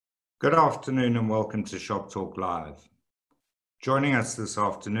Good afternoon and welcome to Shop Talk Live. Joining us this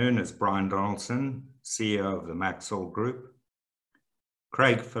afternoon is Brian Donaldson, CEO of the Maxol Group,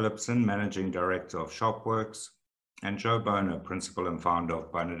 Craig Phillipson, Managing Director of Shopworks, and Joe Boner, Principal and Founder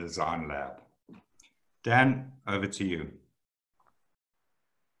of Boner Design Lab. Dan, over to you.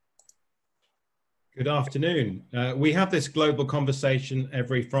 Good afternoon. We have this global conversation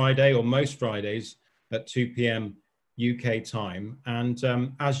every Friday, or most Fridays, at 2 p.m. UK time. And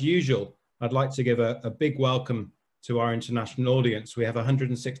as usual, I'd like to give a big welcome to our international audience. We have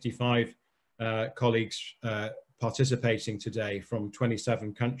 165 colleagues participating today from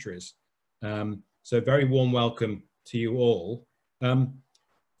 27 countries. So very warm welcome to you all.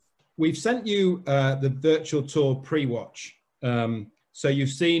 We've sent you the virtual tour pre-watch. So you've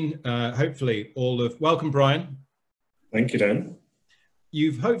seen, hopefully, all of... Welcome, Brian. Thank you, Dan.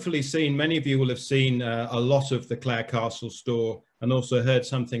 You've hopefully seen, many of you will have seen a lot of the Clare Castle store and also heard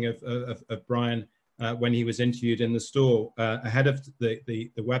something of Brian when he was interviewed in the store ahead of the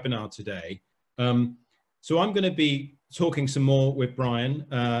webinar today. So I'm going to be talking some more with Brian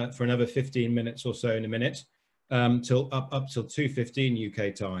for another 15 minutes or so in a minute, up till 2:15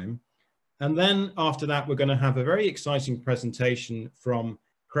 UK time. And then after that, we're going to have a very exciting presentation from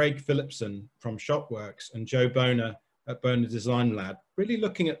Craig Phillipson from Shopworks and Joe Boner at Boner Design Lab, really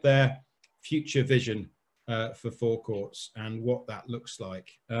looking at their future vision for forecourts and what that looks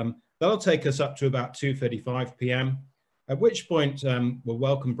like. That'll take us up to about 2:35 p.m, at which point we'll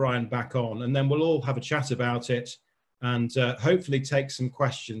welcome Brian back on, and then we'll all have a chat about it and hopefully take some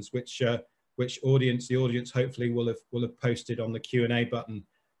questions, which the audience hopefully will have posted on the Q&A button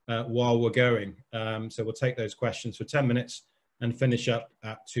while we're going. So we'll take those questions for 10 minutes and finish up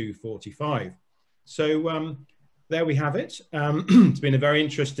at 2:45. So there we have it. It's been a very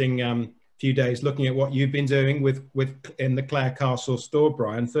interesting few days looking at what you've been doing in the Clare Castle store,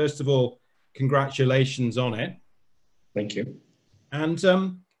 Brian. First of all, congratulations on it. Thank you. And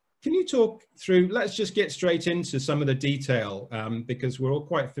can you talk through, let's just get straight into some of the detail, because we're all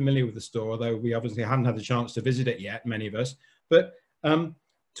quite familiar with the store, although we obviously haven't had the chance to visit it yet, many of us. But let's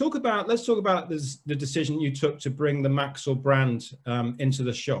talk about the decision you took to bring the Maxol brand into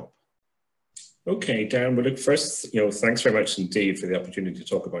the shop. Okay, Dan, well, look, first, thanks very much indeed for the opportunity to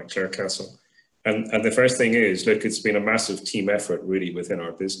talk about Clare Castle. And the first thing is, look, it's been a massive team effort really within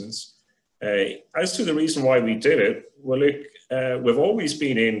our business. As to the reason why we did it, well, look, we've always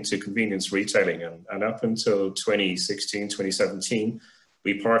been into convenience retailing, and up until 2016, 2017,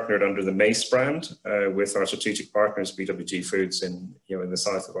 we partnered under the Mace brand with our strategic partners, BWG Foods in the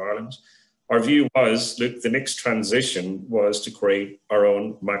south of Ireland. Our view was, look, the next transition was to create our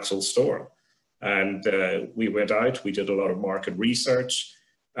own Maxol store. And we went out, we did a lot of market research,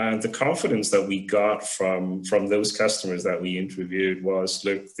 and the confidence that we got from those customers that we interviewed was,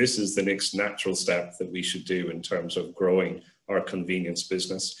 look, this is the next natural step that we should do in terms of growing our convenience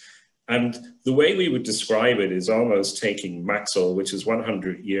business. And the way we would describe it is almost taking Maxol, which is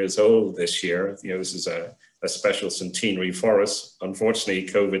 100 years old this year. This is a special centenary for us. Unfortunately,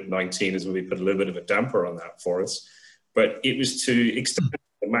 COVID-19 has really put a little bit of a damper on that for us. But it was to extend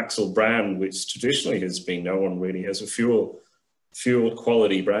the Maxol brand, which traditionally has been known really as a fuel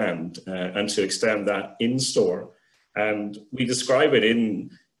quality brand, and to extend that in store. And we describe it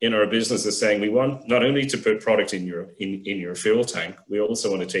in our business as saying we want not only to put product in your fuel tank, we also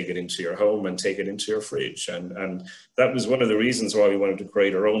want to take it into your home and take it into your fridge. And that was one of the reasons why we wanted to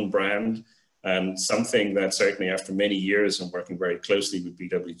create our own brand, and something that certainly after many years and working very closely with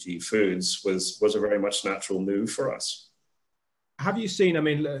BWG Foods was a very much natural move for us. Have you seen, I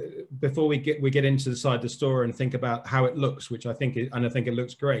mean, before we get into the side of the store and think about how it looks, which I think it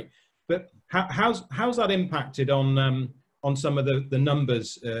looks great, but how's that impacted on some of the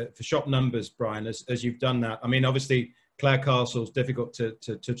numbers, for shop numbers, Brian, as you've done that? I mean, obviously Clare Castle is difficult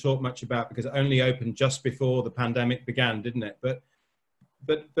to talk much about because it only opened just before the pandemic began, didn't it? But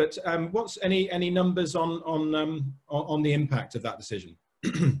what's any numbers on the impact of that decision?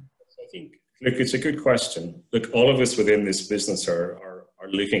 I think, look, it's a good question. Look, all of us within this business are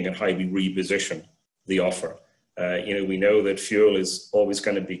looking at how we reposition the offer. We know that fuel is always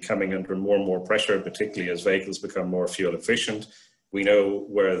going to be coming under more and more pressure, particularly as vehicles become more fuel efficient. We know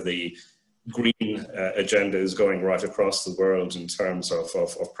where the green agenda is going right across the world in terms of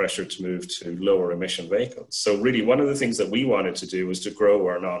pressure to move to lower emission vehicles. So really one of the things that we wanted to do was to grow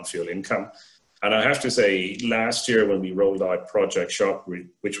our non-fuel income. And I have to say, last year when we rolled out Project Shop,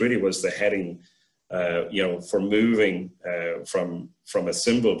 which really was the heading, for moving from a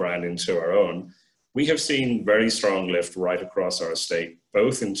symbol brand into our own, we have seen very strong lift right across our estate,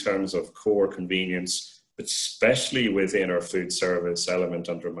 both in terms of core convenience, especially within our food service element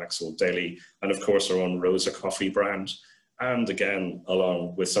under Maxwell Daily, and of course our own Rosa Coffee brand, and again,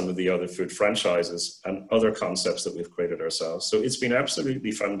 along with some of the other food franchises and other concepts that we've created ourselves. So it's been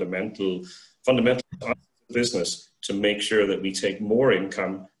absolutely fundamental to the business to make sure that we take more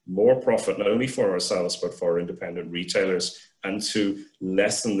income, more profit, not only for ourselves, but for independent retailers, and to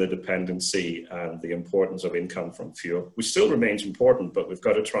lessen the dependency and the importance of income from fuel, which still remains important, but we've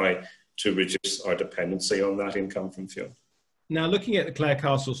got to try to reduce our dependency on that income from fuel. Now, looking at the Clare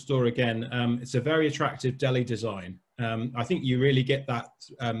Castle store again, it's a very attractive deli design. I think you really get that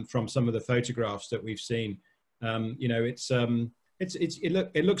from some of the photographs that we've seen. You know,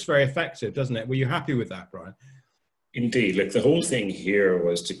 it looks very effective, doesn't it? Were you happy with that, Brian? Indeed. Look, the whole thing here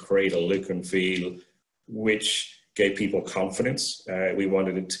was to create a look and feel which gave people confidence. We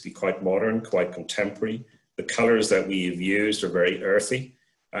wanted it to be quite modern, quite contemporary. The colors that we've used are very earthy,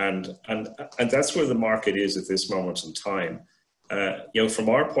 and that's where the market is at this moment in time. You know, from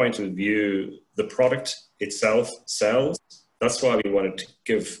our point of view, the product itself sells. That's why we wanted to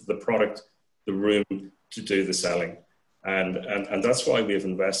give the product the room to do the selling. And that's why we've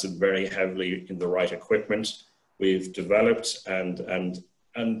invested very heavily in the right equipment. We've developed and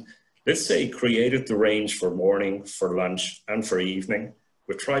let's say created the range for morning, for lunch, and for evening.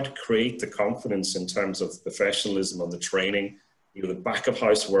 We've tried to create the confidence in terms of professionalism on the training, you know, the back of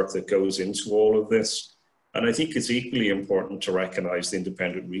house work that goes into all of this. And I think it's equally important to recognize the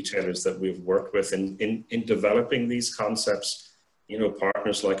independent retailers that we've worked with in developing these concepts, you know,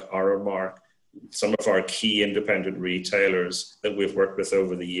 partners like Aramark, some of our key independent retailers that we've worked with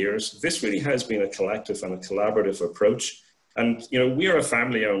over the years. This really has been a collective and a collaborative approach. And, you know, we are a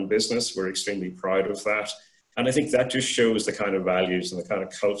family-owned business. We're extremely proud of that. And I think that just shows the kind of values and the kind of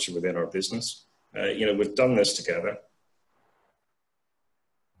culture within our business. You know, we've done this together.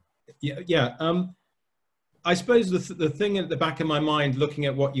 Yeah. I suppose the thing at the back of my mind, looking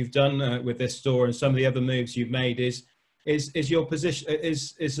at what you've done with this store and some of the other moves you've made, is your position,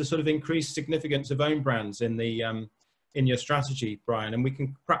 is the sort of increased significance of own brands in the in your strategy, Brian. And we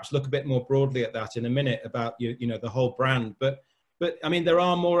can perhaps look a bit more broadly at that in a minute about you know, the whole brand. But I mean, there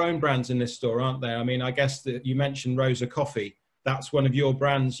are more own brands in this store, aren't there? I mean, I guess that you mentioned Rosa Coffee. That's one of your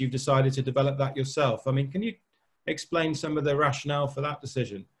brands. You've decided to develop that yourself. I mean, can you explain some of the rationale for that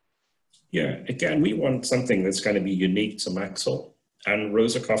decision? Yeah, again, we want something that's going to be unique to Maxwell. And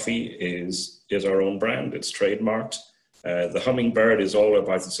Rosa Coffee is our own brand. It's trademarked. The hummingbird is all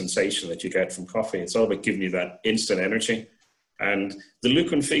about the sensation that you get from coffee. It's all about giving you that instant energy. And the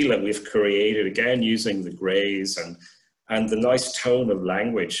look and feel that we've created, again, using the grays and the nice tone of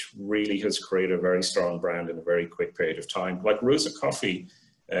language really has created a very strong brand in a very quick period of time. Like Rosa Coffee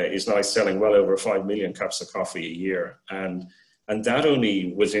is now selling well over 5 million cups of coffee a year. And that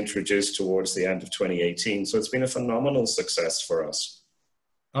only was introduced towards the end of 2018. So it's been a phenomenal success for us.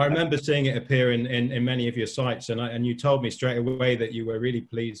 I remember seeing it appear in many of your sites, and you told me straight away that you were really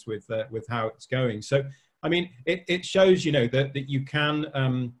pleased with how it's going. So, I mean, it shows, you know, that you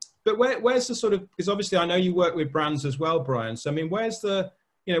can, but where's the sort of, because obviously I know you work with brands as well, Brian. So, I mean, where's the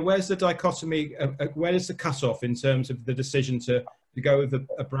dichotomy, where is the cutoff in terms of the decision to go with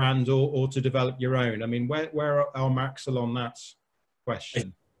a brand or to develop your own? I mean, where are Maxwell on that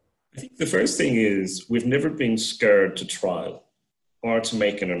question? I think the first thing is we've never been scared to trial or to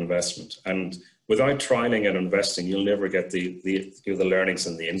make an investment. And without trialing and investing, you'll never get the learnings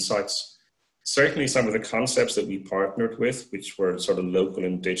and the insights. Certainly some of the concepts that we partnered with, which were sort of local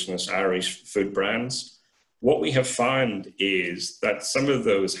indigenous Irish food brands, what we have found is that some of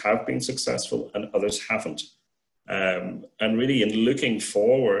those have been successful and others haven't. And really in looking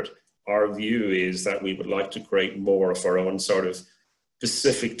forward, our view is that we would like to create more of our own sort of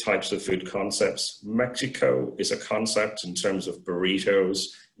specific types of food concepts. Mexico is a concept in terms of burritos,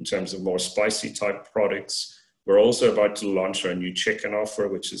 in terms of more spicy type products. We're also about to launch our new chicken offer,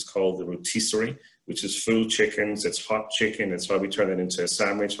 which is called the rotisserie, which is full chickens. It's hot chicken. It's how we turn it into a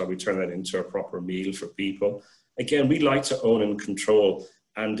sandwich, how we turn that into a proper meal for people. Again, we like to own and control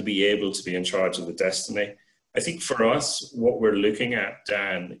and to be able to be in charge of the destiny. I think for us, what we're looking at,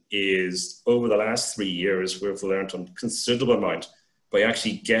 Dan, is over the last 3 years, we've learned a considerable amount by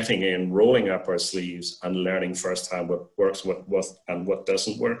actually getting in, rolling up our sleeves and learning firsthand what works, what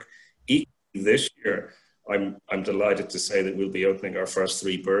doesn't work. Equally this year, I'm delighted to say that we'll be opening our first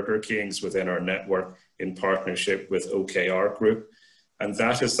 3 Burger Kings within our network in partnership with OKR Group. And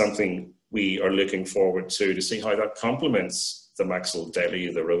that is something we are looking forward to see how that complements the Maxwell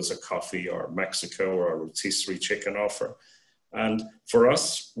Deli, the Rosa Coffee, or Mexico, or our rotisserie chicken offer. And for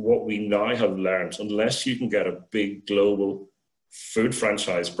us, what we now have learned, unless you can get a big global food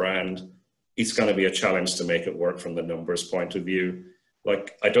franchise brand it's going to be a challenge to make it work from the numbers point of view.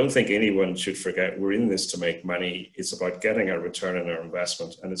 Like, I don't think anyone should forget we're in this to make money. It's about getting a return on our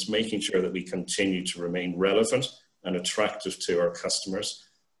investment, and it's making sure that we continue to remain relevant and attractive to our customers.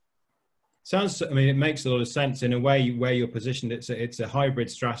 Sounds, I mean, it makes a lot of sense in a way where you're positioned. It's a hybrid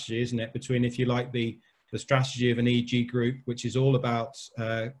strategy, isn't it? Between, if you like, the strategy of an EG group, which is all about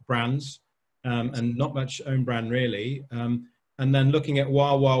brands and not much own brand really. And then looking at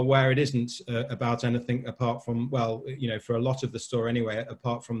Wawa, where it isn't about anything apart from, well, you know, for a lot of the store anyway,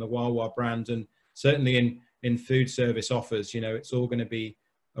 apart from the Wawa brand, and certainly in food service offers, you know, it's all going to be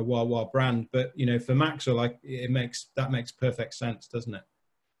a Wawa brand. But, you know, for Maxwell, like, that makes perfect sense, doesn't it?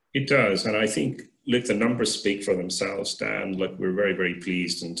 It does. And I think, look, the numbers speak for themselves, Dan. Look, we're very, very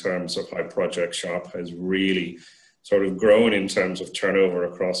pleased in terms of how Project Shop has really sort of grown in terms of turnover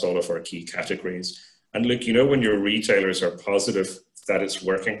across all of our key categories. And look, you know, when your retailers are positive that it's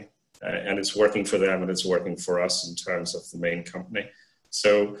working, and it's working for them and it's working for us in terms of the main company.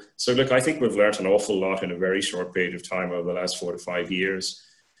 So look, I think we've learned an awful lot in a very short period of time over the last 4 to 5 years.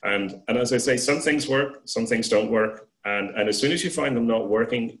 And as I say, some things work, some things don't work. And as soon as you find them not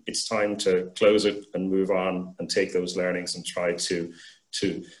working, it's time to close it and move on and take those learnings and try to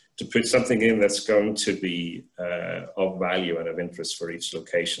put something in that's going to be of value and of interest for each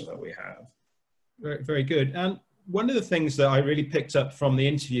location that we have. Very, very good. And one of the things that I really picked up from the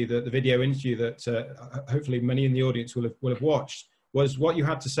interview, the video interview that hopefully many in the audience will have watched, was what you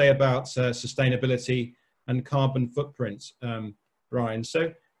had to say about sustainability and carbon footprint, Brian.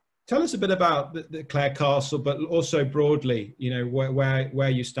 So tell us a bit about the Clare Castle, but also broadly, you know, where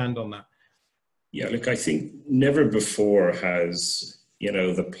you stand on that. Yeah, look, I think never before has, you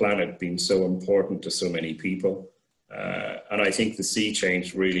know, the planet been so important to so many people. And I think the sea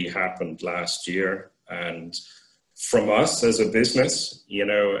change really happened last year. And from us as a business, you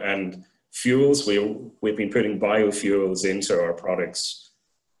know, and fuels, we've been putting biofuels into our products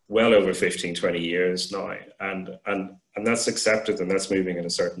well over 15, 20 years now. And that's accepted, and that's moving in a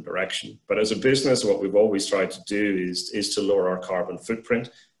certain direction. But as a business, what we've always tried to do is to lower our carbon footprint,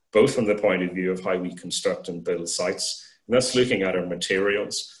 both from the point of view of how we construct and build sites. And that's looking at our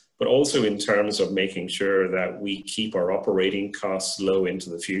materials, but also in terms of making sure that we keep our operating costs low into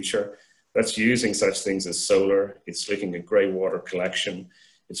the future. That's using such things as solar. It's looking at grey water collection.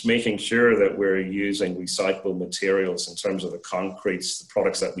 It's making sure that we're using recyclable materials in terms of the concretes, the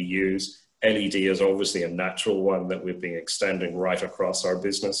products that we use. LED is obviously a natural one that we've been extending right across our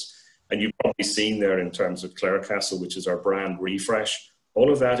business. And you've probably seen there in terms of Clare Castle, which is our brand refresh.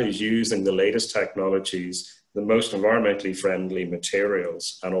 All of that is using the latest technologies, the most environmentally friendly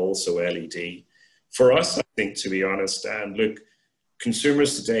materials, and also LED. For us, I think, to be honest, and look,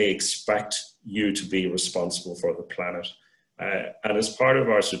 consumers today expect you to be responsible for the planet. And as part of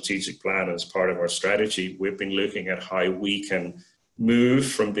our strategic plan, as part of our strategy, we've been looking at how we can move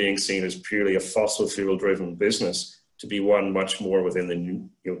from being seen as purely a fossil fuel driven business to be one much more within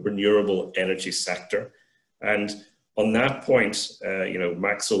the renewable energy sector. And on that point, you know,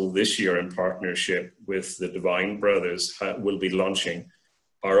 Maxwell this year, in partnership with the Devine brothers, will be launching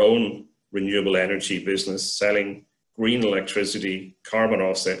our own renewable energy business, selling green electricity, carbon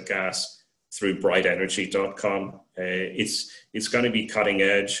offset gas through brightenergy.com. It's going to be cutting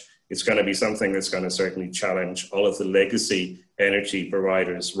edge. It's going to be something that's going to certainly challenge all of the legacy energy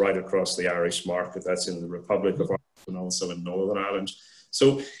providers right across the Irish market. That's in the Republic of Ireland and also in Northern Ireland.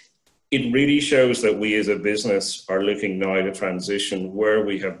 So it really shows that we as a business are looking now to transition where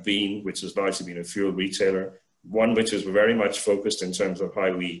we have been, which has largely been a fuel retailer, one which is very much focused in terms of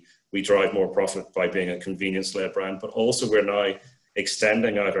how we drive more profit by being a convenience-led brand, but also we're now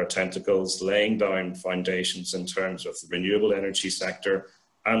extending out our tentacles, laying down foundations in terms of the renewable energy sector,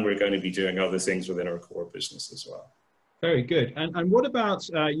 and we're going to be doing other things within our core business as well. Very good. And what about,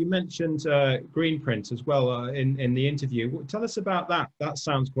 you mentioned Greenprint as well in the interview. Tell us about that. That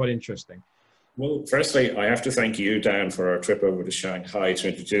sounds quite interesting. Well, firstly, I have to thank you, Dan, for our trip over to Shanghai to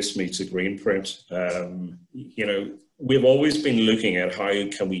introduce me to Greenprint. You know, we've always been looking at how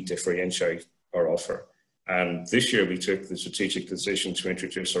can we differentiate our offer. And this year we took the strategic decision to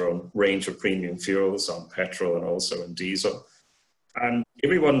introduce our own range of premium fuels on petrol and also in diesel. And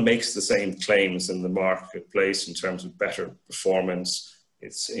everyone makes the same claims in the marketplace in terms of better performance.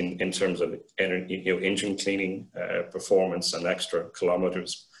 It's in terms of energy, you know, engine cleaning performance and extra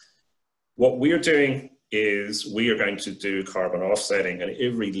kilometers. What we're doing is we are going to do carbon offsetting in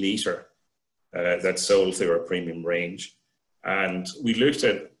every litre that's sold through our premium range. And we looked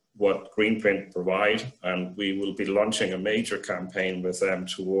at what Greenprint provide, and we will be launching a major campaign with them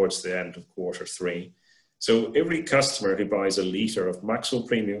towards the end of Q3. So every customer who buys a litre of Maxwell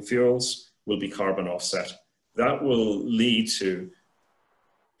Premium Fuels will be carbon offset. That will lead to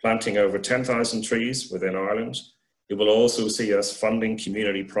planting over 10,000 trees within Ireland. It will also see us funding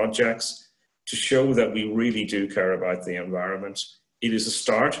community projects to show that we really do care about the environment. It is a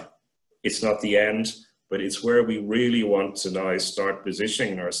start, it's not the end, but it's where we really want to now start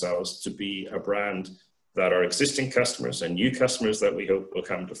positioning ourselves to be a brand that our existing customers and new customers that we hope will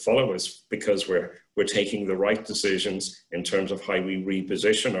come to follow us, because we're taking the right decisions in terms of how we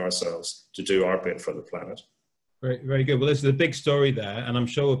reposition ourselves to do our bit for the planet. Very, very good. Well, this is a big story there, and I'm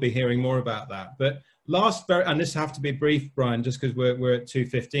sure we'll be hearing more about that. But and this have to be brief, Brian, just because we're at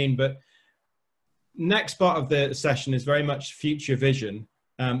 2:15, but next part of the session is very much future vision,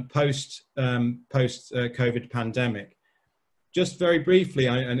 post COVID pandemic. Just very briefly,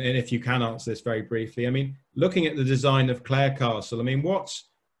 and if you can answer this very briefly, I mean, looking at the design of Clare Castle, I mean, what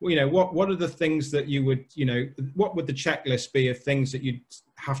are the things that you would, what would the checklist be of things that you'd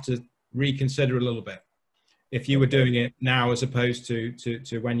have to reconsider a little bit if you were doing it now as opposed to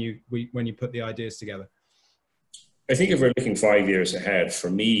when you put the ideas together? I think if we're looking 5 years ahead, for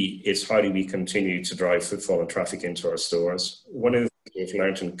me, it's how do we continue to drive footfall and traffic into our stores. One of the things we've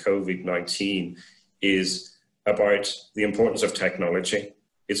learned in COVID-19 is about the importance of technology.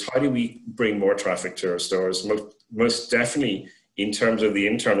 It's how do we bring more traffic to our stores, most definitely in terms of the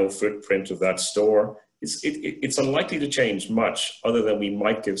internal footprint of that store. It's unlikely to change much other than we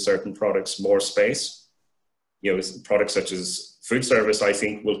might give certain products more space. Products such as food service, I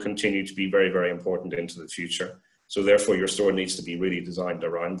think, will continue to be very, very important into the future. So therefore, your store needs to be really designed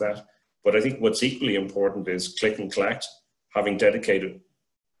around that. But I think what's equally important is click and collect, having dedicated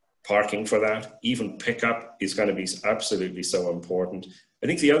parking for that. Even pickup is going to be absolutely so important. I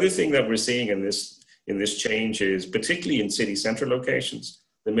think the other thing that we're seeing in this change is, particularly in city centre locations,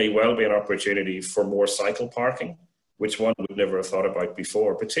 there may well be an opportunity for more cycle parking, which one would never have thought about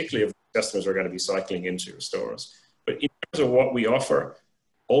before, particularly if customers are going to be cycling into your stores. But in terms of what we offer,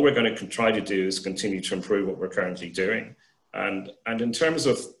 all we're going to try to do is continue to improve what we're currently doing. And in terms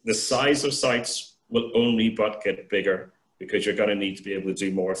of the size of sites will only but get bigger, because you're going to need to be able to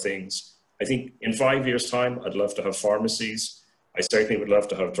do more things. I think in 5 years' time, I'd love to have pharmacies. I certainly would love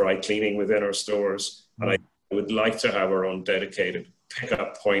to have dry cleaning within our stores. And I would like to have our own dedicated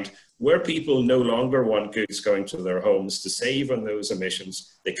pickup point where people no longer want goods going to their homes. To save on those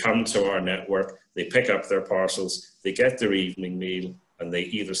emissions, they come to our network, they pick up their parcels, they get their evening meal, and they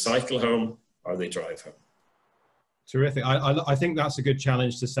either cycle home or they drive home. Terrific. I think that's a good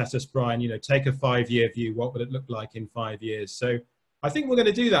challenge to set us, Brian. Take a 5-year view. What would it look like in 5 years? So I think we're going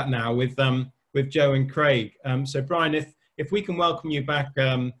to do that now with Joe and Craig. So Brian, if we can welcome you back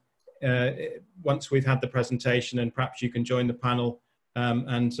once we've had the presentation, and perhaps you can join the panel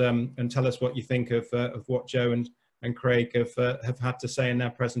and tell us what you think of what Joe and Craig have had to say in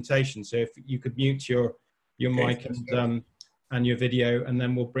their presentation. So if you could mute your mic and your video, and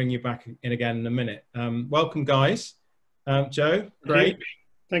then we'll bring you back in again in a minute. Welcome, guys. Joe, Craig.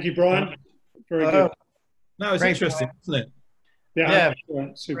 Thank you, Brian. Very good. No, it's interesting, wasn't it? Yeah,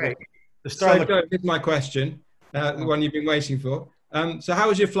 super. Great. So, Joe, here's my question, the one you've been waiting for. So how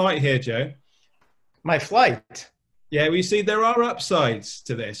was your flight here, Joe? My flight? Yeah, we see there are upsides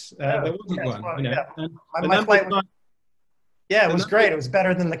to this. There wasn't one. Well, my flight was, it was great. It was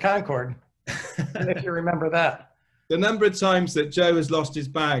better than the Concorde, if you remember that. The number of times that Joe has lost his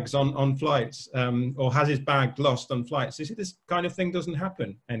bags on flights, or has his bag lost on flights, you see, this kind of thing doesn't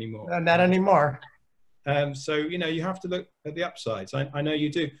happen anymore. Not anymore. So, you have to look at the upsides. I know you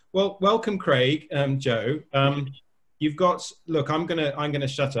do. Well, welcome, Craig, Joe. You've got, look, I'm gonna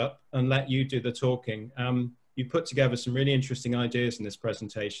shut up and let you do the talking. You put together some really interesting ideas in this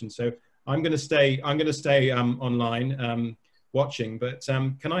presentation. So I'm gonna stay online, watching, but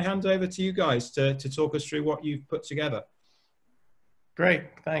can I hand over to you guys to talk us through what you've put together? Great,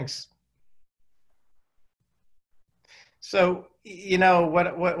 thanks. So,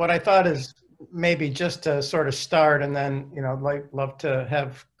 what I thought is maybe just to sort of start, and then, love to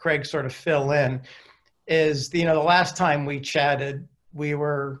have Craig sort of fill in, is, the last time we chatted, we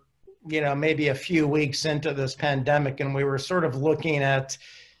were, maybe a few weeks into this pandemic, and we were sort of looking at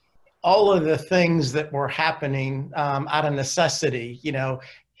all of the things that were happening out of necessity,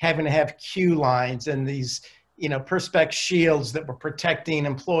 having to have queue lines and these, Perspex shields that were protecting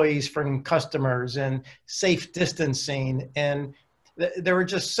employees from customers, and safe distancing. And there were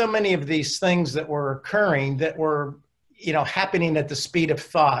just so many of these things that were occurring that were, happening at the speed of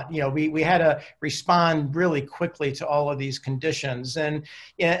thought. We had to respond really quickly to all of these conditions. And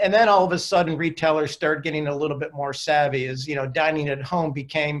then all of a sudden retailers started getting a little bit more savvy as, dining at home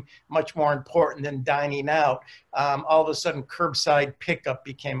became much more important than dining out. All of a sudden curbside pickup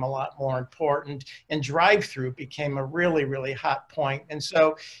became a lot more important, and drive-through became a really, really hot point. And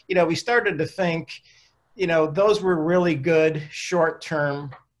so, we started to think, those were really good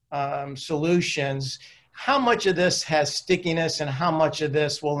short-term solutions. How much of this has stickiness and how much of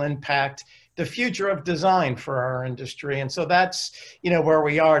this will impact the future of design for our industry? And so that's, where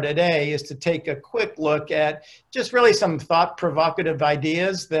we are today, is to take a quick look at just really some thought provocative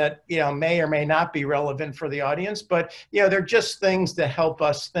ideas that, may or may not be relevant for the audience, but, they're just things to help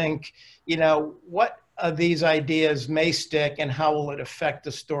us think, what of these ideas may stick and how will it affect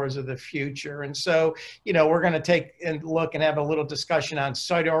the stores of the future. And so, we're going to take a look and have a little discussion on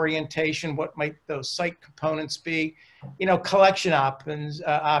site orientation. What might those site components be? Collection options.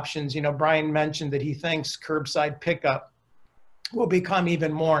 Brian mentioned that he thinks curbside pickup will become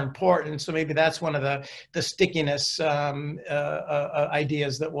even more important. So maybe that's one of the stickiness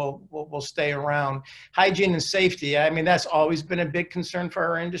ideas that will stay around. Hygiene and safety. I mean, that's always been a big concern for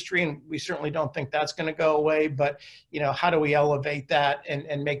our industry, and we certainly don't think that's going to go away. But, how do we elevate that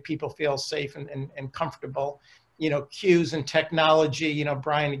and make people feel safe and comfortable? Cues and technology.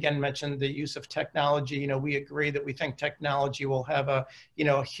 Brian again mentioned the use of technology. We agree that we think technology will have a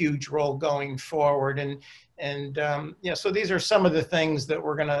huge role going forward. So these are some of the things that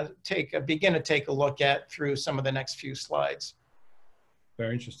we're going to begin to take a look at through some of the next few slides.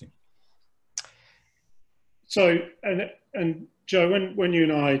 Very interesting. So, and Joe, when you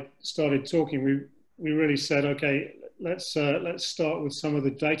and I started talking, we really said, okay, let's start with some of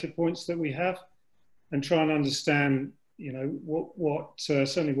the data points that we have, and try and understand,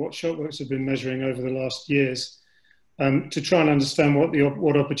 certainly what Shopworks have been measuring over the last years, to try and understand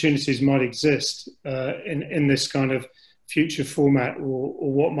what opportunities might exist in this kind of future format,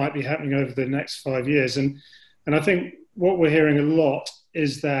 or what might be happening over the next 5 years. And I think what we're hearing a lot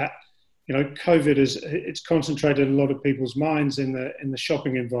is that, COVID it's concentrated a lot of people's minds in the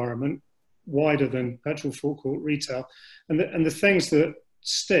shopping environment, wider than petrol forecourt retail, and the things that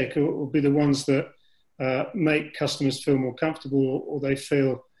stick will be the ones that make customers feel more comfortable, or they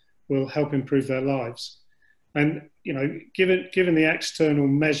feel will help improve their lives. And given the external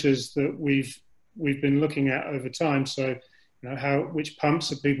measures that we've been looking at over time, so which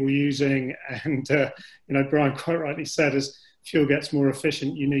pumps are people using, and Brian quite rightly said, as fuel gets more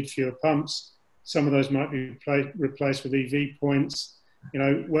efficient, you need fewer pumps. Some of those might be replaced with EV points.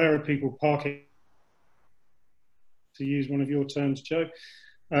 Where are people parking? To use one of your terms, Joe.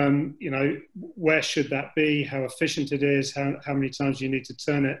 Where should that be? How efficient it is? How many times you need to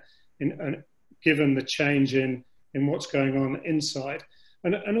turn it? Given the change in what's going on inside,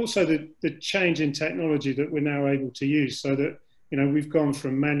 and also the change in technology that we're now able to use, so that we've gone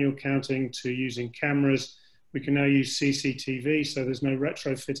from manual counting to using cameras. We can now use CCTV, so there's no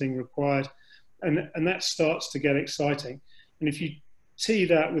retrofitting required, and that starts to get exciting. And if you tee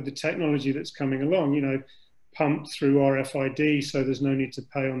that with the technology that's coming along, pumped through RFID, so there's no need to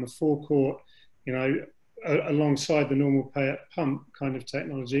pay on the forecourt, alongside the normal pay at pump kind of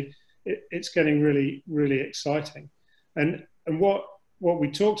technology, it's getting really, really exciting. And what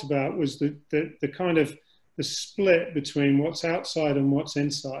we talked about was the kind of the split between what's outside and what's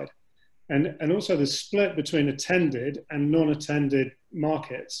inside, and also the split between attended and non-attended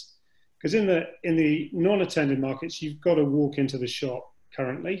markets. Because in the non-attended markets, you've got to walk into the shop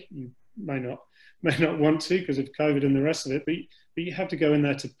currently. You may not want to because of COVID and the rest of it, but you have to go in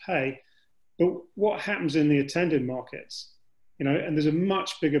there to pay. But what happens in the attended markets? And there's a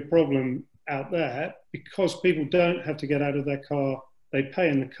much bigger problem out there, because people don't have to get out of their car, they pay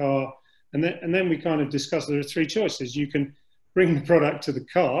in the car, and then we kind of discuss there are three choices. You can bring the product to the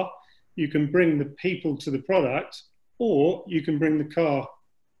car, you can bring the people to the product, or you can bring the car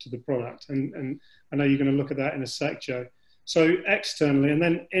to the product. And I know you're going to look at that in a sec, Joe. So externally and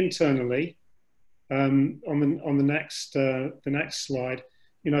then internally, on the next slide,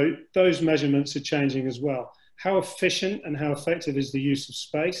 those measurements are changing as well. How efficient and how effective is the use of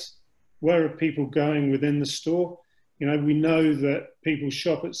space? Where are people going within the store? We know that people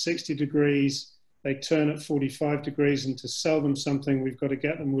shop at 60 degrees, they turn at 45 degrees, and to sell them something, we've got to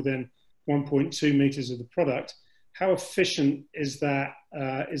get them within 1.2 meters of the product. How efficient is that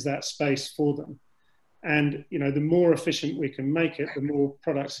space for them? And the more efficient we can make it, the more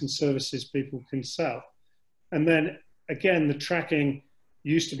products and services people can sell. And then again, the tracking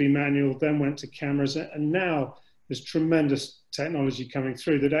used to be manual, then went to cameras, and now there's tremendous technology coming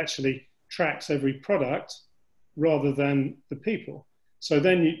through that actually tracks every product rather than the people. So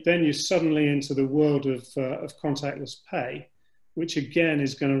then you're suddenly into the world of contactless pay, which again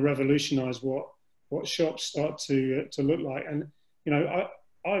is going to revolutionize what shops start to look like. And you know,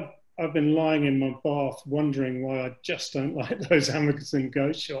 I've been lying in my bath wondering why I just don't like those Amazon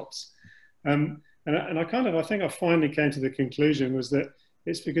Go shops. And I think I finally came to the conclusion was that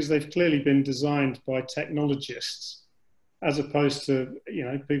it's because they've clearly been designed by technologists, as opposed to, you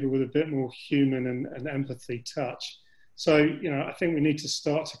know, people with a bit more human and empathy touch. So, you know, I think we need to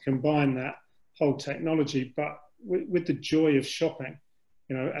start to combine that whole technology, but with the joy of shopping,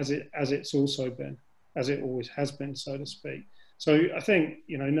 you know, as it's also been, as it always has been, so to speak. So I think,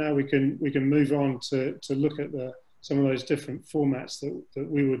 you know, now we can move on to look at some of those different formats that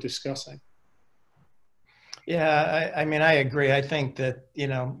we were discussing. Yeah, I mean, I agree. I think that, you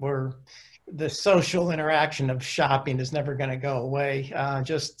know, the social interaction of shopping is never going to go away.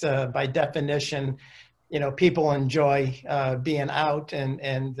 Just by definition, you know, people enjoy being out, and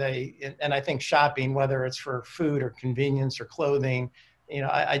I think shopping, whether it's for food or convenience or clothing, you know,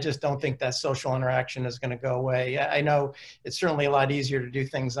 I just don't think that social interaction is going to go away. I know it's certainly a lot easier to do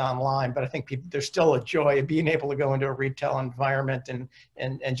things online, but I think there's still a joy of being able to go into a retail environment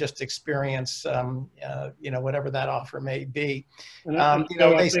and just experience, you know, whatever that offer may be. You know,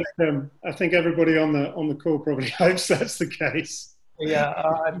 I think everybody on the call probably hopes that's the case. Yeah,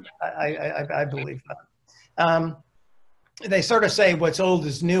 I believe that. They sort of say what's old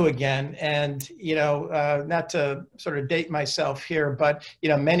is new again. And, you know, not to sort of date myself here, but, you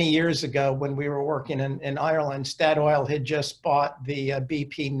know, many years ago when we were working in Ireland, Statoil had just bought the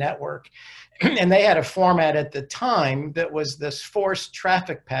BP network. And they had a format at the time that was this forced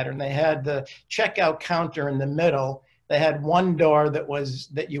traffic pattern. They had the checkout counter in the middle. They had one door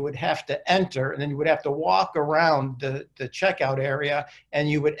that you would have to enter, and then you would have to walk around the checkout area, and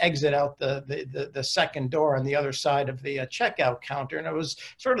you would exit out the second door on the other side of the checkout counter. And it was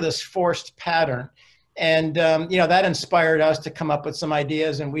sort of this forced pattern. And, you know, that inspired us to come up with some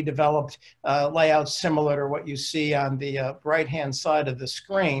ideas, and we developed layouts similar to what you see on the right-hand side of the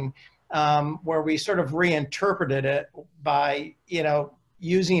screen, where we sort of reinterpreted it by, you know,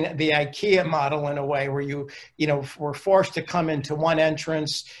 using the IKEA model in a way where you know, were forced to come into one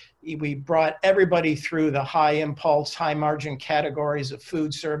entrance. We brought everybody through the high impulse, high margin categories of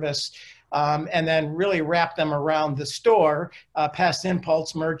food service, and then really wrap them around the store, past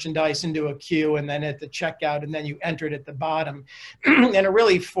impulse merchandise into a queue, and then at the checkout, and then you entered at the bottom. And it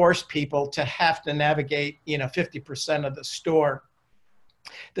really forced people to have to navigate, you know, 50% of the store.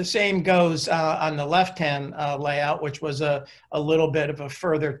 The same goes on the left-hand layout, which was a little bit of a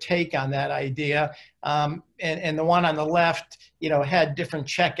further take on that idea. And the one on the left, you know, had different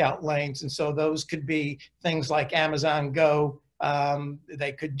checkout lanes. And so those could be things like Amazon Go.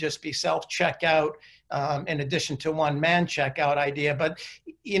 They could just be self-checkout in addition to one-man checkout idea. But,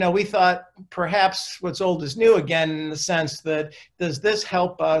 you know, we thought perhaps what's old is new again, in the sense that, does this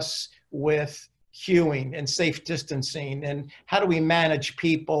help us with queuing and safe distancing, and how do we manage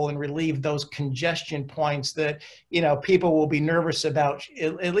people and relieve those congestion points that, you know, people will be nervous about,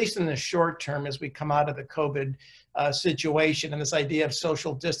 at least in the short term, as we come out of the COVID situation, and this idea of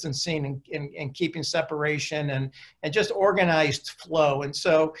social distancing and keeping separation and just organized flow. And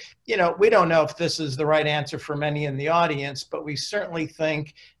so, you know, we don't know if this is the right answer for many in the audience, but we certainly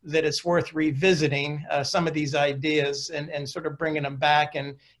think that it's worth revisiting some of these ideas and sort of bringing them back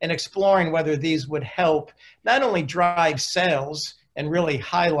and exploring whether these would help not only drive sales and really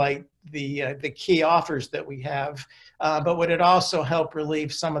highlight the key offers that we have, but would it also help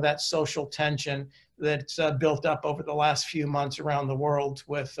relieve some of that social tension that's built up over the last few months around the world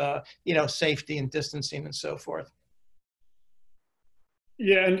with, you know, safety and distancing and so forth.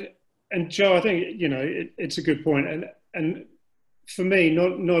 Yeah, and Joe, I think, you know, it's a good point. And for me,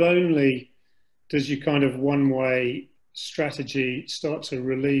 not only does your kind of one-way strategy start to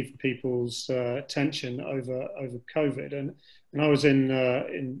relieve people's tension over COVID, and I was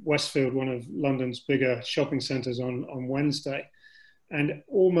in Westfield, one of London's bigger shopping centres on Wednesday, and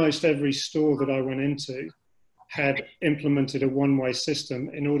almost every store that I went into had implemented a one-way system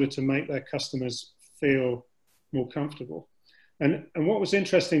in order to make their customers feel more comfortable. And what was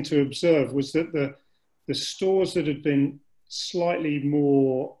interesting to observe was that the stores that had been slightly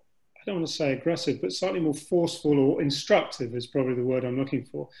more, I don't want to say aggressive, but slightly more forceful or instructive is probably the word I'm looking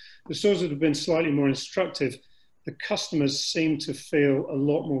for. The stores that have been slightly more instructive, the customers seemed to feel a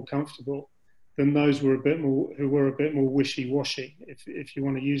lot more comfortable than those who were a bit more wishy-washy, if you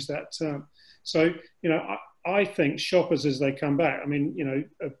want to use that term. So, you know, I think shoppers, as they come back, I mean, you know,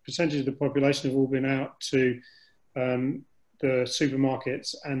 a percentage of the population have all been out to the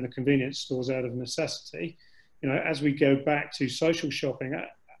supermarkets and the convenience stores out of necessity. as we go back to social shopping,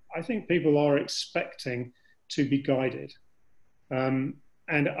 I think people are expecting to be guided. And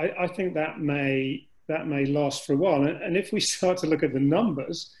I think that may last for a while. And if we start to look at the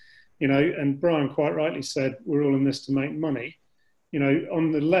numbers, and Brian quite rightly said, we're all in this to make money.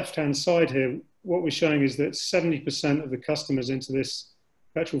 On the left-hand side here, what we're showing is that 70% of the customers into this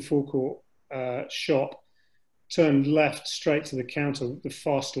petrol forecourt shop turned left straight to the counter, the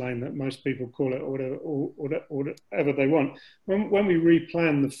fast lane that most people call it, or whatever they want. When we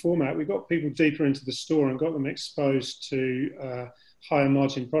replanned the format, we got people deeper into the store and got them exposed to higher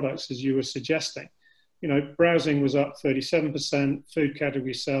margin products, as you were suggesting. Browsing was up 37%, food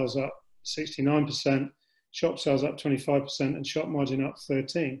category sales up 69%, shop sales up 25%, and shop margin up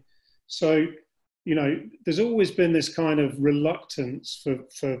 13%. So, there's always been this kind of reluctance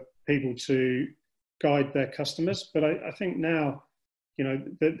for people to guide their customers. But I think now,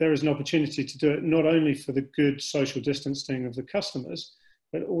 that there is an opportunity to do it not only for the good social distancing of the customers,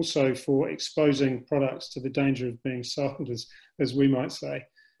 but also for exposing products to the danger of being sold, as we might say.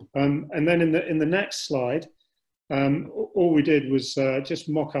 And then in the next slide, all we did was just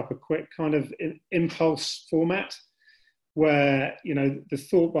mock up a quick kind of impulse format, where the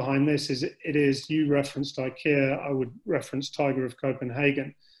thought behind this is you referenced IKEA, I would reference Tiger of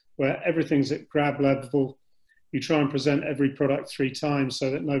Copenhagen, where everything's at grab level. You try and present every product 3 times so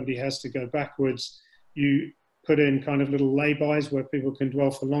that nobody has to go backwards. You put in kind of little lay-bys where people can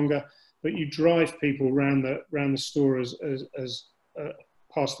dwell for longer, but you drive people around the store as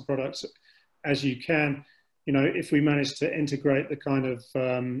past the products as you can. If we manage to integrate the kind of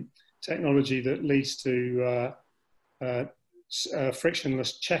technology that leads to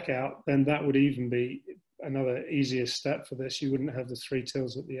frictionless checkout, then that would even be another easier step for this. You wouldn't have the 3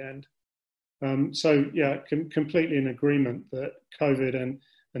 tills at the end. So yeah, completely in agreement that COVID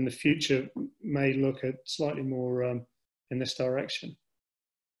and the future may look at slightly more in this direction.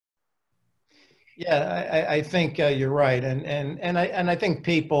 Yeah, I think you're right, and I think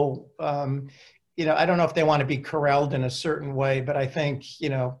people, I don't know if they want to be corralled in a certain way, but I think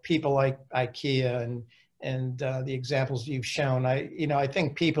people like IKEA and the examples you've shown, I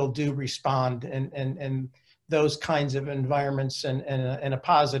think people do respond and those kinds of environments in a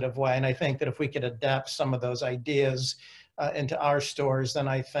positive way. And I think that if we could adapt some of those ideas into our stores, then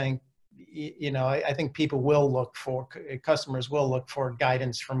I think, I think customers will look for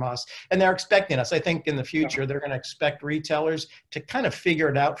guidance from us, and they're expecting us. I think in the future, they're going to expect retailers to kind of figure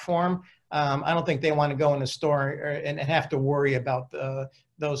it out for them. I don't think they want to go in a store and have to worry about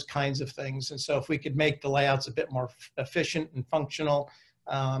those kinds of things. And so if we could make the layouts a bit more efficient and functional,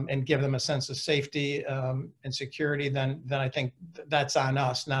 and give them a sense of safety and security, then I think that's on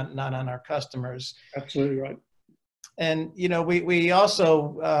us, not on our customers. Absolutely right. And we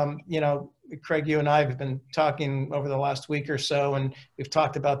also, Craig, you and I have been talking over the last week or so, and we've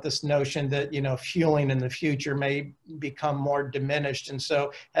talked about this notion that fueling in the future may become more diminished, and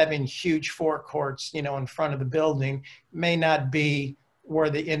so having huge forecourts, in front of the building may not be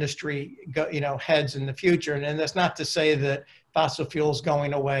where the industry heads in the future. And that's not to say that fossil fuels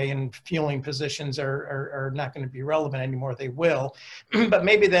going away and fueling positions are not going to be relevant anymore. They will, but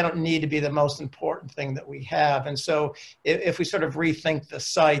maybe they don't need to be the most important thing that we have. And so if we sort of rethink the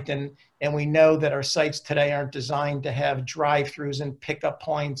site, and we know that our sites today aren't designed to have drive-throughs and pickup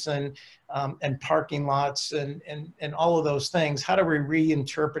points and parking lots and all of those things, how do we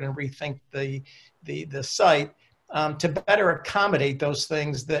reinterpret and rethink the site to better accommodate those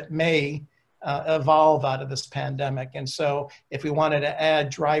things that may evolve out of this pandemic? And so if we wanted to add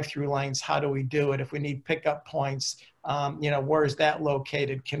drive-through lanes, how do we do it? If we need pickup points, where is that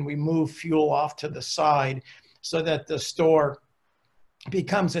located? Can we move fuel off to the side so that the store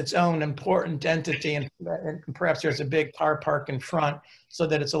becomes its own important entity, and perhaps there's a big car park in front so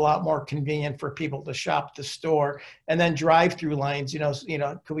that it's a lot more convenient for people to shop the store? And then drive-through lanes,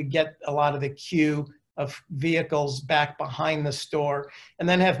 could we get a lot of the queue of vehicles back behind the store, and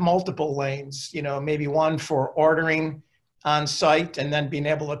then have multiple lanes, maybe one for ordering on site and then being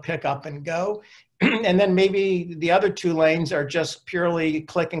able to pick up and go. And then maybe the other 2 lanes are just purely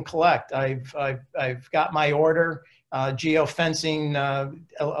click and collect. I've got my order, geofencing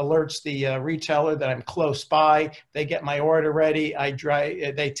alerts the retailer that I'm close by. They get my order ready.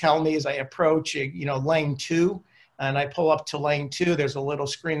 They tell me as I approach, lane 2. And I pull up to lane 2, there's a little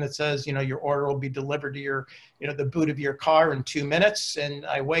screen that says, your order will be delivered to your, the boot of your car in 2 minutes. And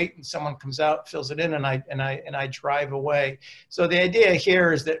I wait, and someone comes out, fills it in, and I drive away. So the idea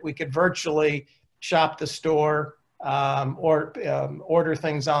here is that we could virtually shop the store, or order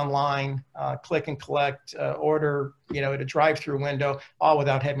things online, click and collect, order, at a drive-through window, all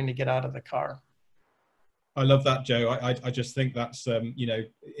without having to get out of the car. I love that, Joe. I just think that's, you know,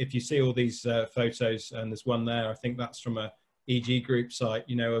 if you see all these photos, and there's one there, I think that's from a EG Group site,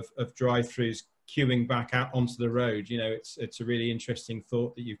 you know, of drive-throughs queuing back out onto the road. You know, it's a really interesting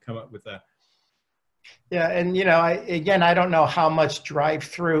thought that you've come up with there. Yeah, and you know, again, I don't know how much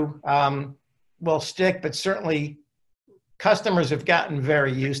drive-through will stick, but certainly customers have gotten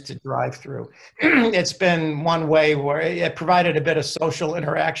very used to drive-through. It's been one way where it provided a bit of social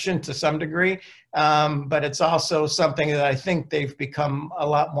interaction to some degree, but it's also something that I think they've become a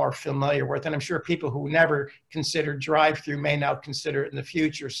lot more familiar with. And I'm sure people who never considered drive-through may now consider it in the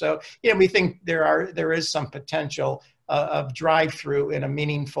future. So, yeah, we think there is some potential of drive-through in a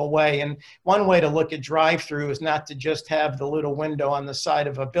meaningful way. And one way to look at drive-through is not to just have the little window on the side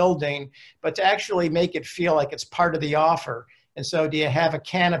of a building, but to actually make it feel like it's part of the offer. And so do you have a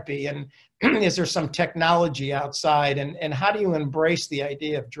canopy, and is there some technology outside, and how do you embrace the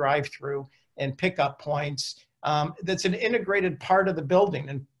idea of drive-through and pickup points that's an integrated part of the building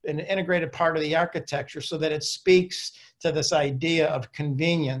and an integrated part of the architecture, so that it speaks to this idea of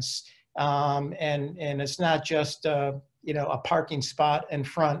convenience. And it's not just, you know, a parking spot in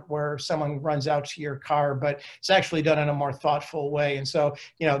front where someone runs out to your car, but it's actually done in a more thoughtful way. And so,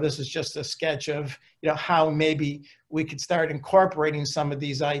 you know, this is just a sketch of, you know, how maybe we could start incorporating some of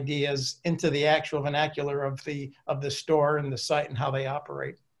these ideas into the actual vernacular of the store and the site and how they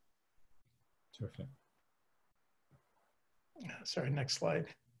operate. Terrific. Sorry, next slide.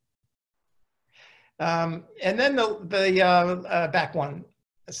 And then the back one.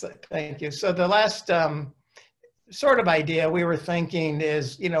 Thank you. So the last sort of idea we were thinking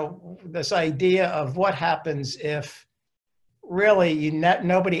is, you know, this idea of what happens if really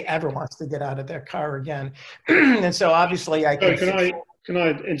nobody ever wants to get out of their car again. And so obviously I can I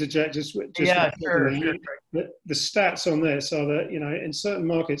interject just yeah, sure. The stats on this are that, you know, in certain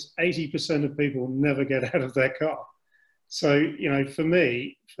markets, 80% of people never get out of their car. So, you know, for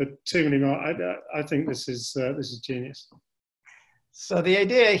me, for too many markets, I think this is genius. So the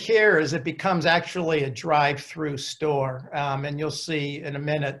idea here is it becomes actually a drive-through store, and you'll see in a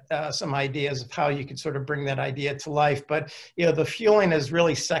minute some ideas of how you can sort of bring that idea to life. But you know, the fueling is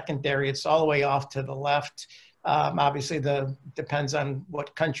really secondary. It's all the way off to the left. Obviously, depends on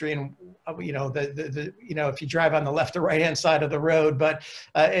what country, and you know, you know, if you drive on the left or right-hand side of the road. But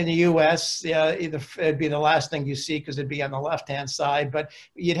in the U.S., yeah, it'd be the last thing you see because it'd be on the left-hand side. But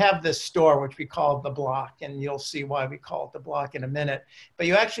you'd have this store, which we call the block, and you'll see why we call it the block in a minute. But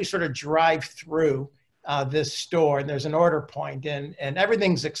you actually sort of drive through this store, and there's an order point, and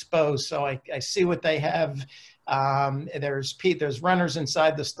everything's exposed. So I see what they have. There's runners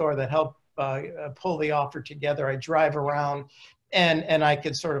inside the store that help pull the offer together. I drive around, and I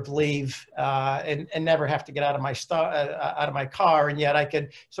could sort of leave and never have to get out of my car. And yet I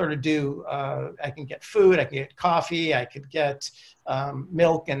could sort of do. I can get food. I can get coffee. I could get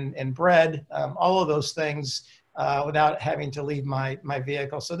milk and bread. All of those things without having to leave my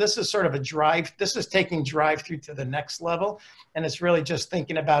vehicle. So this is sort of this is taking drive-through to the next level. And it's really just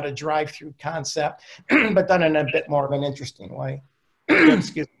thinking about a drive-through concept, but done in a bit more of an interesting way.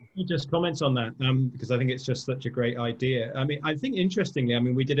 Excuse me. You just comment on that because I think it's just such a great idea. I mean, I think interestingly, I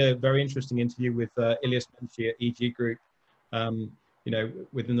mean, we did a very interesting interview with Ilyas Menci at EG Group, you know,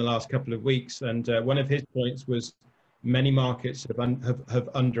 within the last couple of weeks. And one of his points was many markets have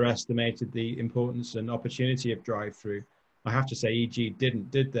underestimated the importance and opportunity of drive-through. I have to say EG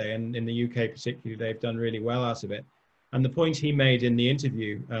didn't, did they? And in the UK particularly, they've done really well out of it. And the point he made in the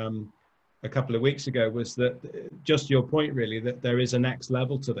interview a couple of weeks ago was that just your point really, that there is a next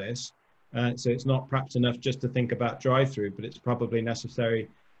level to this. So it's not perhaps enough just to think about drive-through, but it's probably necessary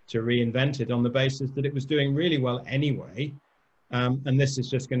to reinvent it on the basis that it was doing really well anyway. And this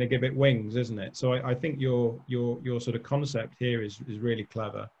is just going to give it wings, isn't it? So I think your sort of concept here is really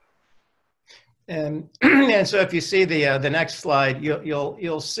clever. And so if you see the next slide,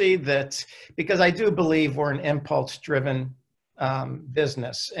 you'll see that, because I do believe we're an impulse-driven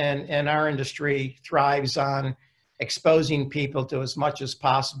business, and our industry thrives on exposing people to as much as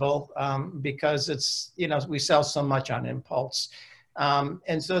possible because it's, you know, we sell so much on impulse.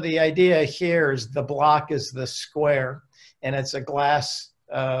 And so the idea here is the block is the square, and it's a glass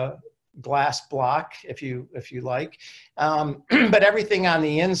block, if you like, but everything on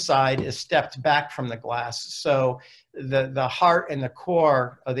the inside is stepped back from the glass. So the heart and the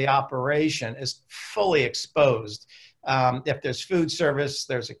core of the operation is fully exposed. If there's food service,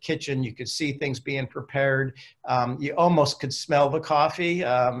 there's a kitchen, you could see things being prepared. You almost could smell the coffee,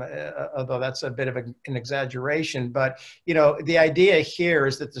 although that's a bit of an exaggeration. But, you know, the idea here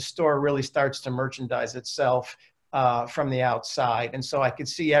is that the store really starts to merchandise itself from the outside. And so I could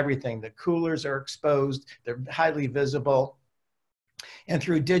see everything. The coolers are exposed, they're highly visible. And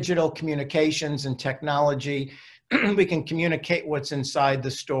through digital communications and technology, we can communicate what's inside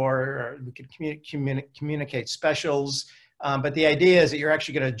the store, or we can communicate specials. But the idea is that you're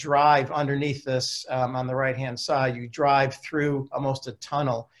actually going to drive underneath this on the right-hand side. You drive through almost a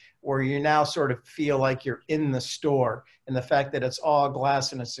tunnel where you now sort of feel like you're in the store. And the fact that it's all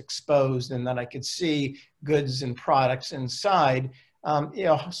glass and it's exposed, and that I could see goods and products inside, you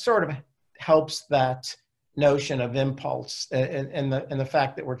know, sort of helps that notion of impulse and the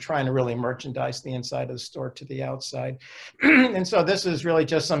fact that we're trying to really merchandise the inside of the store to the outside. And so this is really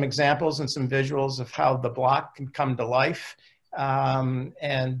just some examples and some visuals of how the block can come to life. Yeah,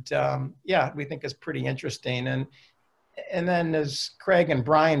 we think it's pretty interesting. And then as Craig and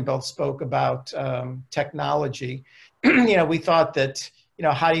Brian both spoke about technology, you know, we thought that, you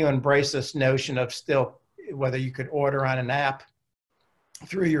know, how do you embrace this notion of still, whether you could order on an app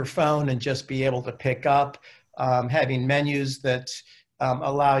through your phone and just be able to pick up, having menus that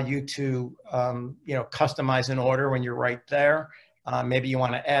allow you to, you know, customize an order when you're right there. Maybe you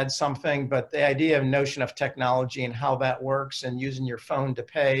want to add something, but the idea of notion of technology and how that works, and using your phone to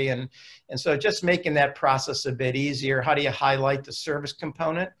pay. And so just making that process a bit easier. How do you highlight the service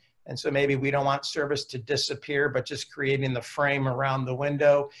component? And so maybe we don't want service to disappear, but just creating the frame around the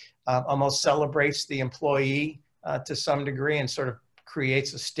window almost celebrates the employee to some degree, and sort of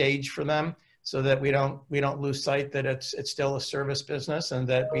creates a stage for them, so that we don't lose sight that it's still a service business, and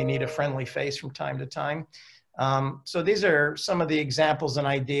that we need a friendly face from time to time. So these are some of the examples and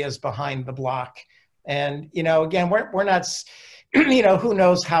ideas behind the block. And, you know, again, we're not, you know, who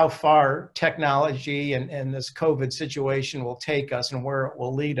knows how far technology and this COVID situation will take us and where it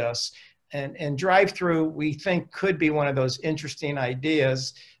will lead us. And drive-through, we think, could be one of those interesting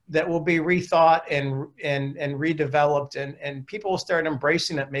ideas that will be rethought and redeveloped, and people will start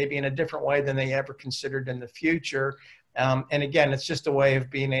embracing it maybe in a different way than they ever considered in the future. And again, it's just a way of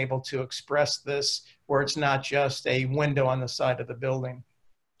being able to express this where it's not just a window on the side of the building.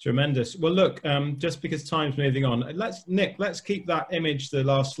 Tremendous. Well, look, just because time's moving on, Nick, let's keep that image, the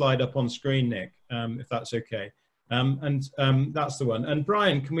last slide, up on screen, Nick, if that's okay. That's the one. And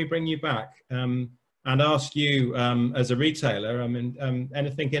Brian, can we bring you back and ask you, as a retailer, I mean,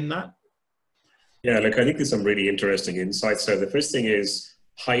 anything in that? Yeah, look, I think there's some really interesting insights. So the first thing is,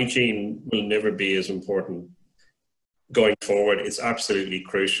 hygiene will never be as important going forward. It's absolutely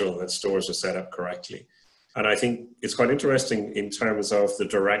crucial that stores are set up correctly. And I think it's quite interesting in terms of the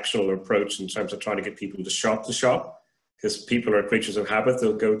directional approach, in terms of trying to get people to shop, because people are creatures of habit.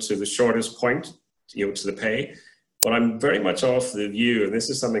 They'll go to the shortest point, you know, to the pay. But I'm very much off the view, and this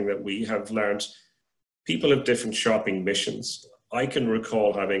is something that we have learned, people have different shopping missions. I can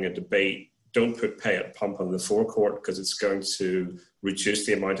recall having a debate, don't put pay at pump on the forecourt because it's going to reduce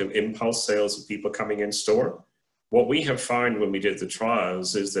the amount of impulse sales of people coming in store. What we have found when we did the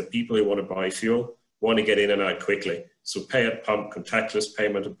trials is that people who want to buy fuel want to get in and out quickly. So pay at pump, contactless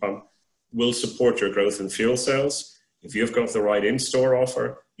payment at pump, will support your growth in fuel sales. If you've got the right in-store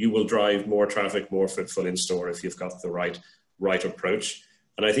offer, you will drive more traffic, more footfall in-store if you've got the right approach.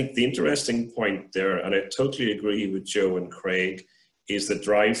 And I think the interesting point there, and I totally agree with Joe and Craig, is that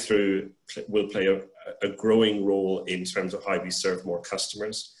drive-through will play a growing role in terms of how we serve more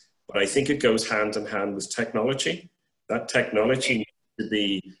customers. But I think it goes hand in hand with technology. That technology needs to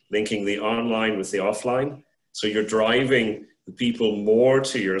be linking the online with the offline. So you're driving the people more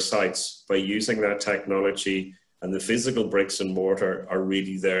to your sites by using that technology, and the physical bricks and mortar are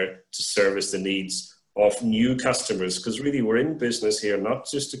really there to service the needs of new customers. Because really, we're in business here not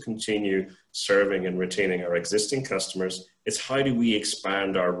just to continue serving and retaining our existing customers. It's how do we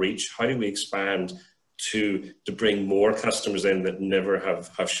expand our reach? How do we expand to bring more customers in that never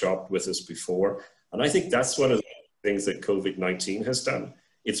have shopped with us before? And I think that's one of the things that COVID-19 has done.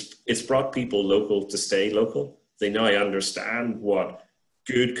 It's brought people local to stay local. They now understand what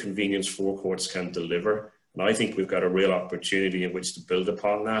good convenience forecourts can deliver. And I think we've got a real opportunity in which to build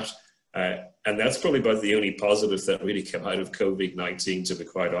upon that. And that's probably about the only positive that really came out of COVID-19, to be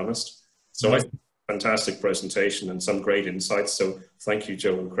quite honest. So I think fantastic presentation and some great insights. So thank you,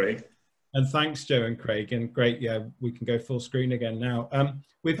 Joe and Craig. And thanks, Joe and Craig. And great, yeah, we can go full screen again now.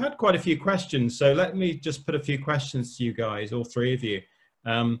 We've had quite a few questions, so let me just put a few questions to you guys, all three of you.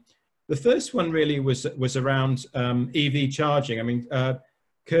 The first one really was around EV charging. I mean,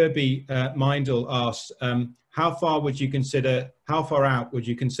 Kirby Mindel asked, how far out would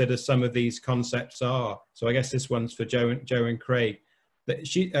you consider some of these concepts are? So I guess this one's for Joe and Craig.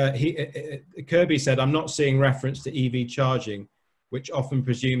 Kirby said, I'm not seeing reference to EV charging. which often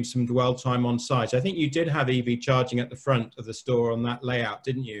presumes some dwell time on site. I think you did have EV charging at the front of the store on that layout,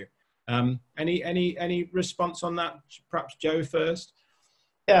 didn't you? Any response on that? Perhaps Joe first.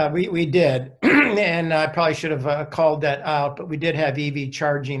 Yeah, we did, and I probably should have called that out, but we did have EV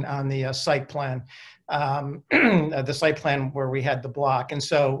charging on the site plan, the site plan where we had the block, and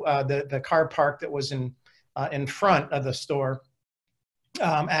so the car park that was in front of the store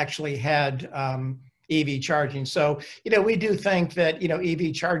actually had EV charging. So, we do think that,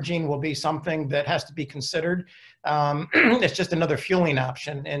 EV charging will be something that has to be considered. It's just another fueling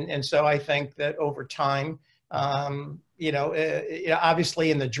option. And so I think that over time, obviously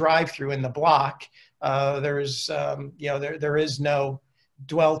in the drive-through in the block, there is no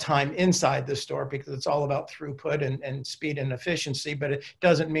dwell time inside the store because it's all about throughput and speed and efficiency, but it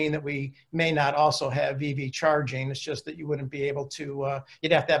doesn't mean that we may not also have EV charging. It's just that you wouldn't be able to,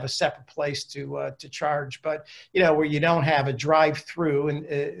 you'd have to have a separate place to charge. But, where you don't have a drive-through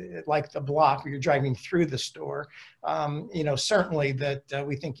and like the block where you're driving through the store, certainly that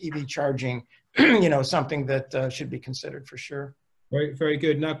we think EV charging, something that should be considered for sure. Very, very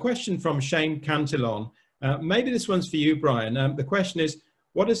good. Now, question from Shane Cantillon. Maybe this one's for you, Brian. The question is,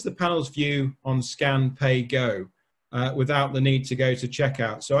 what is the panel's view on Scan, Pay, Go without the need to go to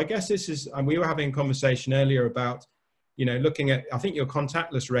checkout? So I guess this is, and we were having a conversation earlier about, looking at, I think your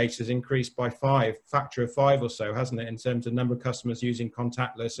contactless rate has increased by factor of 5 or so, hasn't it, in terms of number of customers using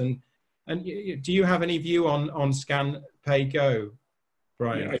contactless. And do you have any view on Scan, Pay, Go,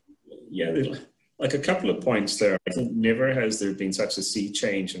 Brian? Yeah, like a couple of points there. I think never has there been such a sea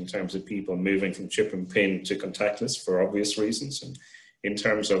change in terms of people moving from chip and pin to contactless for obvious reasons, and in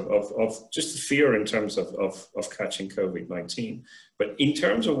terms of just the fear in terms of catching COVID-19. But in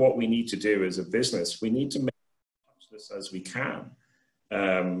terms of what we need to do as a business, we need to make it touchless as we can,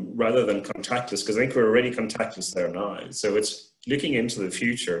 rather than contactless, because I think we're already contactless there now. So it's looking into the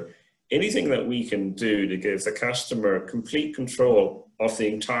future. Anything that we can do to give the customer complete control of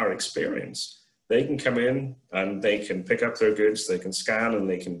the entire experience. They can come in and they can pick up their goods, they can scan and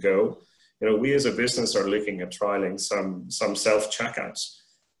they can go. We as a business are looking at trialing some self-checkouts,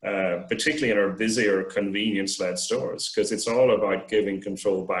 particularly in our busier convenience-led stores, because it's all about giving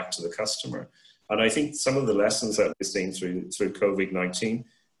control back to the customer. And I think some of the lessons that we're seeing through COVID-19,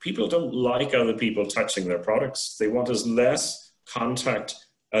 people don't like other people touching their products. They want as less contact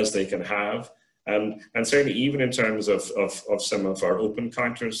as they can have. And certainly even in terms of some of our open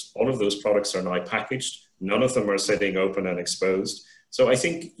counters, all of those products are now packaged. None of them are sitting open and exposed. So I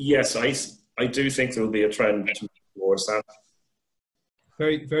think, yes, I do think there will be a trend towards that.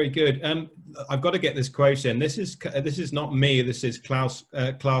 Very, very good. I've got to get this quote in. This is not me. This is Klaus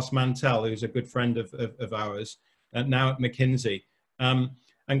Mantel, who's a good friend of ours, now at McKinsey.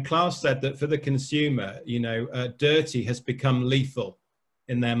 And Klaus said that for the consumer, dirty has become lethal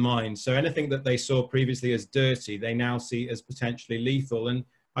in their minds. So anything that they saw previously as dirty, they now see as potentially lethal. And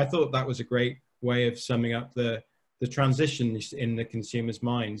I thought that was a great way of summing up the transition in the consumer's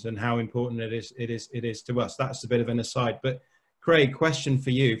minds and how important it is to us. That's a bit of an aside. But Craig, question for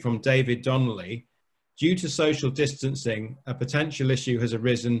you from David Donnelly. Due to social distancing, a potential issue has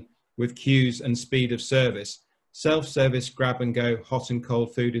arisen with queues and speed of service. Self-service grab and go hot and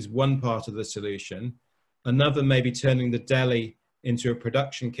cold food is one part of the solution. Another may be turning the deli into a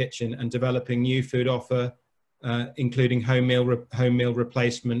production kitchen and developing new food offer, including home meal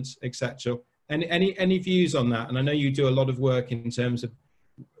replacements, etc. Any views on that? And I know you do a lot of work in terms of,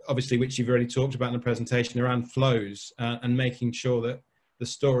 obviously, which you've already talked about in the presentation, around flows and making sure that the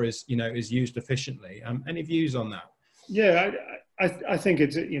store is used efficiently. Any views on that? Yeah, I think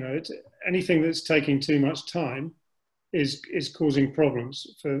it's anything that's taking too much time is causing problems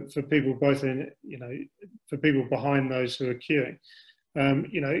for people, both in for people behind those who are queuing.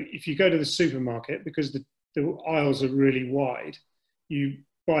 If you go to the supermarket, because the aisles are really wide, you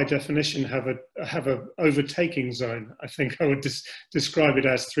by definition have a overtaking zone. I think I would describe it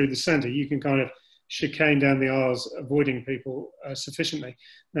as through the centre. You can kind of chicane down the aisles, avoiding people sufficiently.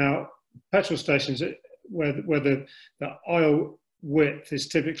 Now, petrol stations where the aisle width is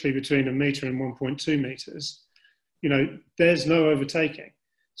typically between 1 metre and 1.2 metres, there's no overtaking.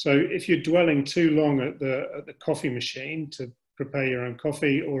 So if you're dwelling too long at the coffee machine to prepare your own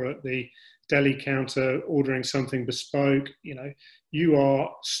coffee, or at the deli counter ordering something bespoke, you are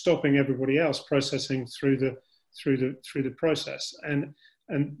stopping everybody else processing through the process. And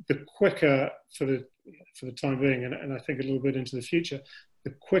the quicker, for the time being, and I think a little bit into the future,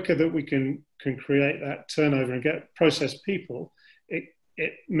 the quicker that we can create that turnover and get processed people,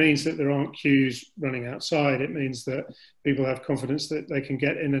 it means that there aren't queues running outside. It means that people have confidence that they can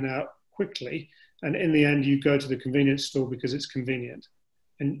get in and out quickly, And in the end, you go to the convenience store because it's convenient.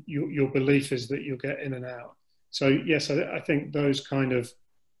 And your belief is that you'll get in and out. So yes, I think those kind of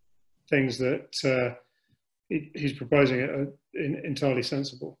things that he's proposing are entirely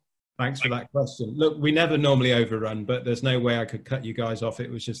sensible. Thanks for that question. Look, we never normally overrun, but there's no way I could cut you guys off. It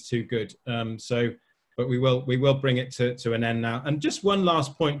was just too good. But we will bring it to an end now. And just one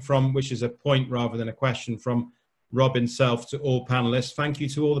last point which is a point rather than a question, from Rob himself to all panelists. Thank you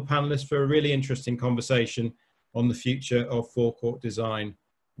to all the panelists for a really interesting conversation on the future of forecourt design.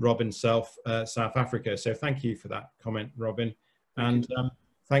 Rob himself, South Africa. So thank you for that comment, Robin. And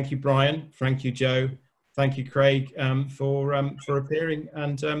thank you, Brian. Thank you, Joe. Thank you, Craig, for appearing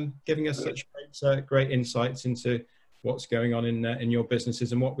and giving us such great insights into what's going on in your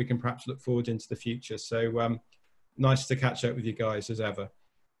businesses and what we can perhaps look forward into the future. So nice to catch up with you guys as ever.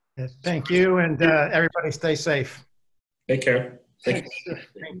 Yes, thank you, and everybody stay safe. Take care. Thank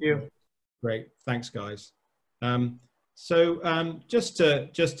you. Great, thanks, guys. Just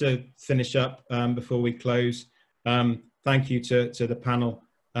to finish up before we close, thank you to the panel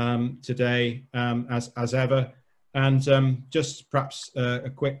today as ever, and just perhaps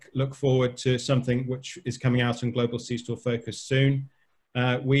a quick look forward to something which is coming out on Global C-Store Focus soon.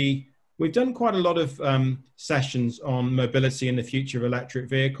 We've done quite a lot of sessions on mobility and the future of electric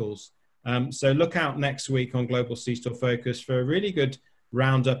vehicles. So look out next week on Global C-Store Focus for a really good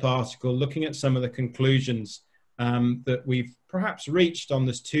roundup article looking at some of the conclusions that we've perhaps reached on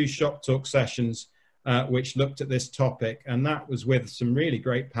this 2 shop talk sessions which looked at this topic. And that was with some really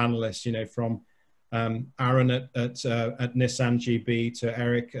great panelists, you know, from Aaron at Nissan GB to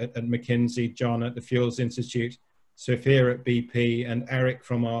Eric at McKinsey, John at the Fuels Institute, Sophia at BP, and Eric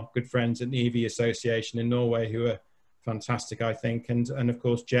from our good friends at the EV Association in Norway, who are fantastic, I think. And of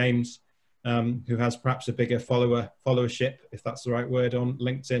course, James, who has perhaps a bigger followership, if that's the right word, on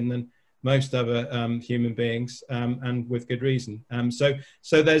LinkedIn than most other human beings, and with good reason.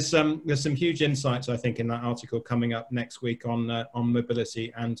 So there's some huge insights, I think, in that article coming up next week on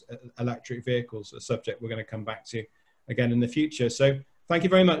mobility and electric vehicles, a subject we're going to come back to again in the future. So thank you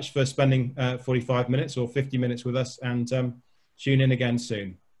very much for spending 45 minutes or 50 minutes with us, and tune in again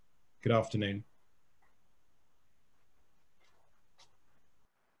soon. Good afternoon.